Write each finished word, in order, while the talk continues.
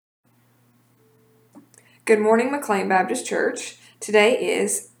Good morning, McLean Baptist Church. Today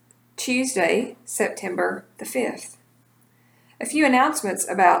is Tuesday, September the 5th. A few announcements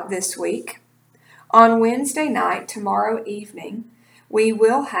about this week. On Wednesday night, tomorrow evening, we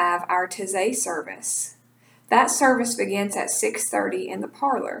will have our Taizé service. That service begins at 6:30 in the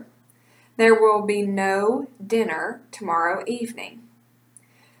parlor. There will be no dinner tomorrow evening.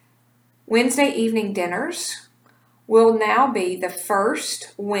 Wednesday evening dinners will now be the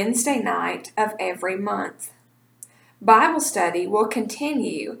first Wednesday night of every month. Bible study will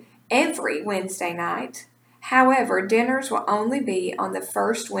continue every Wednesday night. However, dinners will only be on the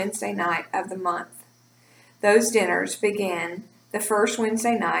first Wednesday night of the month. Those dinners begin the first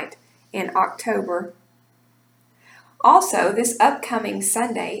Wednesday night in October. Also, this upcoming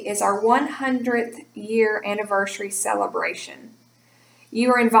Sunday is our 100th year anniversary celebration.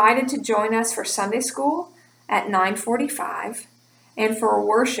 You are invited to join us for Sunday school at 9:45 and for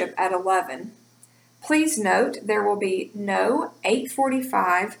worship at 11. Please note there will be no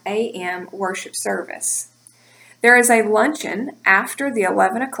 8:45 a.m. worship service. There is a luncheon after the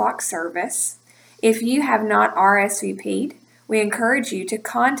 11 o'clock service. If you have not RSVP'd, we encourage you to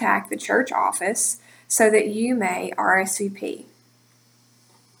contact the church office so that you may RSVP.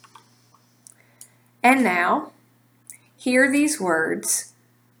 And now, hear these words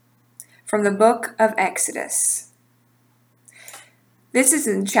from the book of Exodus. This is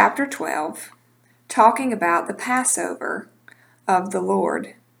in chapter 12, talking about the Passover of the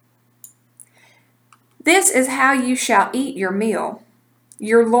Lord. This is how you shall eat your meal: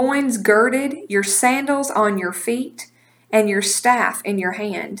 your loins girded, your sandals on your feet, and your staff in your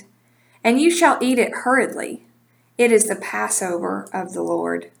hand. And you shall eat it hurriedly. It is the Passover of the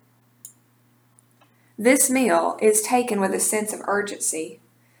Lord. This meal is taken with a sense of urgency,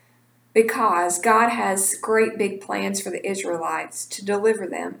 because God has great big plans for the Israelites to deliver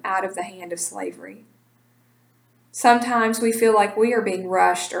them out of the hand of slavery. Sometimes we feel like we are being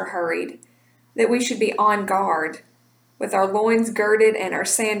rushed or hurried, that we should be on guard, with our loins girded and our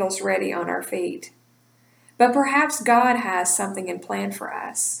sandals ready on our feet. But perhaps God has something in plan for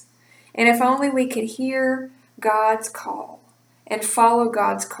us. And if only we could hear God's call and follow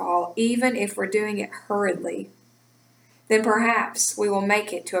God's call, even if we're doing it hurriedly, then perhaps we will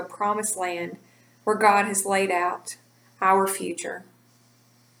make it to a promised land where God has laid out our future.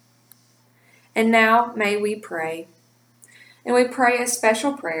 And now may we pray. And we pray a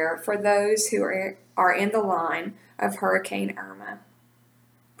special prayer for those who are in the line of Hurricane Irma.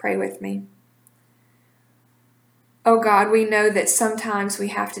 Pray with me. Oh God, we know that sometimes we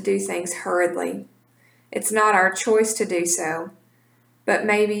have to do things hurriedly. It's not our choice to do so, but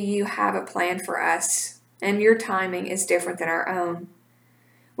maybe you have a plan for us, and your timing is different than our own.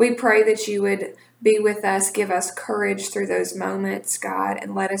 We pray that you would be with us, give us courage through those moments, God,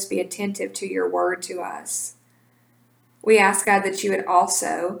 and let us be attentive to your word to us. We ask, God, that you would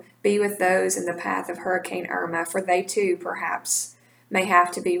also be with those in the path of Hurricane Irma, for they too, perhaps, may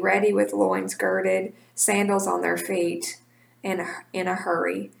have to be ready with loins girded, sandals on their feet, and in a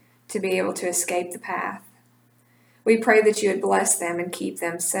hurry to be able to escape the path. We pray that you would bless them and keep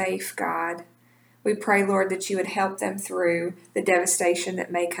them safe, God. We pray, Lord, that you would help them through the devastation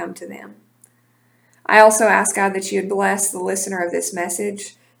that may come to them. I also ask, God, that you would bless the listener of this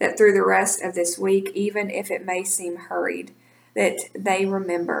message, that through the rest of this week, even if it may seem hurried, that they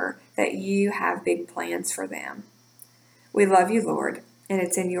remember that you have big plans for them. We love you, Lord, and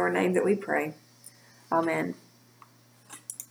it's in your name that we pray. Amen.